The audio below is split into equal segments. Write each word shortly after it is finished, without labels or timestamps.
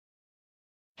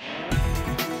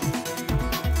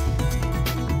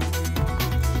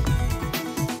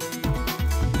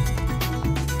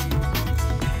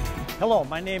Hello,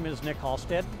 my name is Nick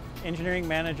Halstead, Engineering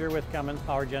Manager with Cummins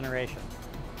Power Generation.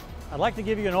 I'd like to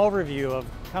give you an overview of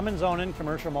Cummins Onan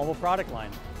Commercial Mobile product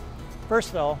line.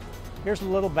 First though, here's a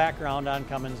little background on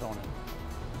Cummins Onan.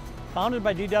 Founded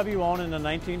by D.W. Onan in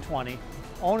 1920,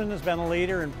 Onan has been a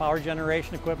leader in power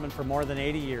generation equipment for more than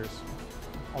 80 years.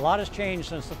 A lot has changed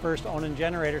since the first Onan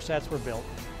generator sets were built.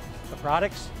 The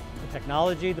products, the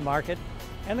technology, the market,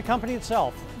 and the company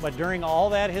itself. But during all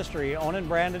that history, Onan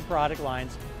branded product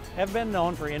lines have been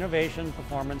known for innovation,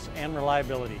 performance, and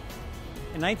reliability.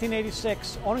 In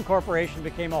 1986, Onan Corporation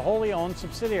became a wholly owned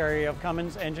subsidiary of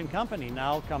Cummins Engine Company,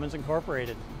 now Cummins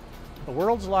Incorporated, the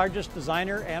world's largest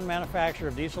designer and manufacturer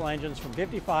of diesel engines from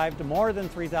 55 to more than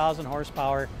 3,000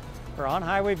 horsepower for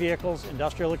on-highway vehicles,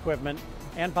 industrial equipment,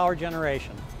 and power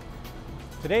generation.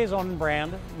 Today's Onan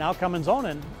brand, now Cummins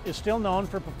Onan, is still known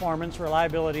for performance,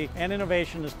 reliability, and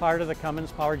innovation as part of the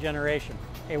Cummins Power Generation,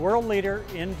 a world leader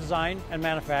in design and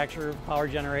manufacture of power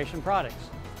generation products.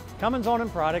 Cummins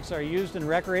Onan products are used in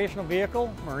recreational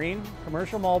vehicle, marine,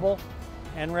 commercial mobile,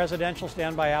 and residential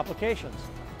standby applications.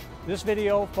 This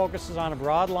video focuses on a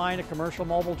broad line of commercial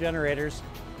mobile generators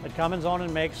that Cummins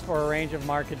Onan makes for a range of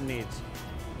market needs.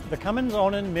 The Cummins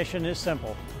Onan mission is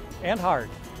simple and hard: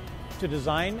 to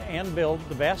design and build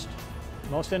the best,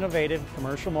 most innovative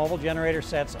commercial mobile generator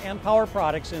sets and power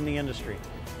products in the industry.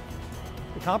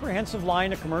 The comprehensive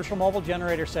line of commercial mobile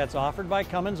generator sets offered by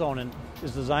Cummins Onan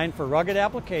is designed for rugged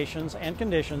applications and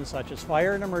conditions such as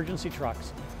fire and emergency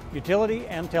trucks, utility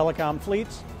and telecom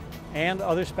fleets, and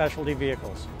other specialty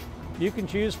vehicles. You can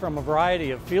choose from a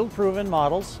variety of field-proven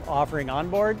models offering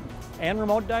onboard and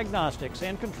remote diagnostics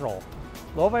and control,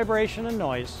 low vibration and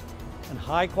noise, and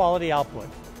high quality output.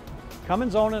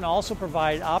 Cummins Onan also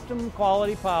provide optimum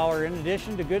quality power in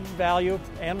addition to good value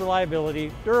and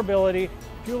reliability, durability,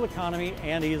 fuel economy,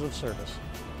 and ease of service.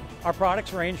 Our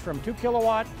products range from 2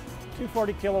 kilowatt to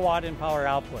 40 kilowatt in power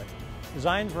output.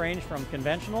 Designs range from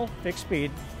conventional fixed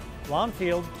speed, lawn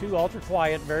field to ultra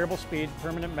quiet variable speed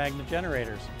permanent magnet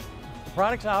generators. The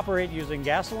products operate using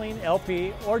gasoline,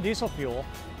 LP, or diesel fuel.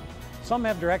 Some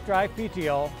have direct drive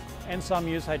PTO, and some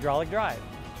use hydraulic drive.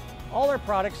 All our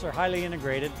products are highly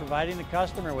integrated, providing the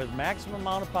customer with maximum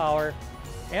amount of power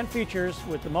and features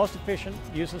with the most efficient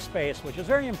use of space, which is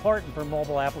very important for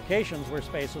mobile applications where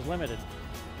space is limited.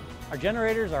 Our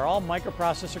generators are all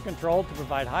microprocessor controlled to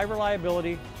provide high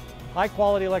reliability, high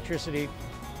quality electricity,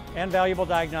 and valuable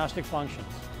diagnostic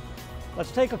functions.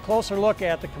 Let's take a closer look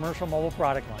at the commercial mobile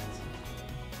product lines.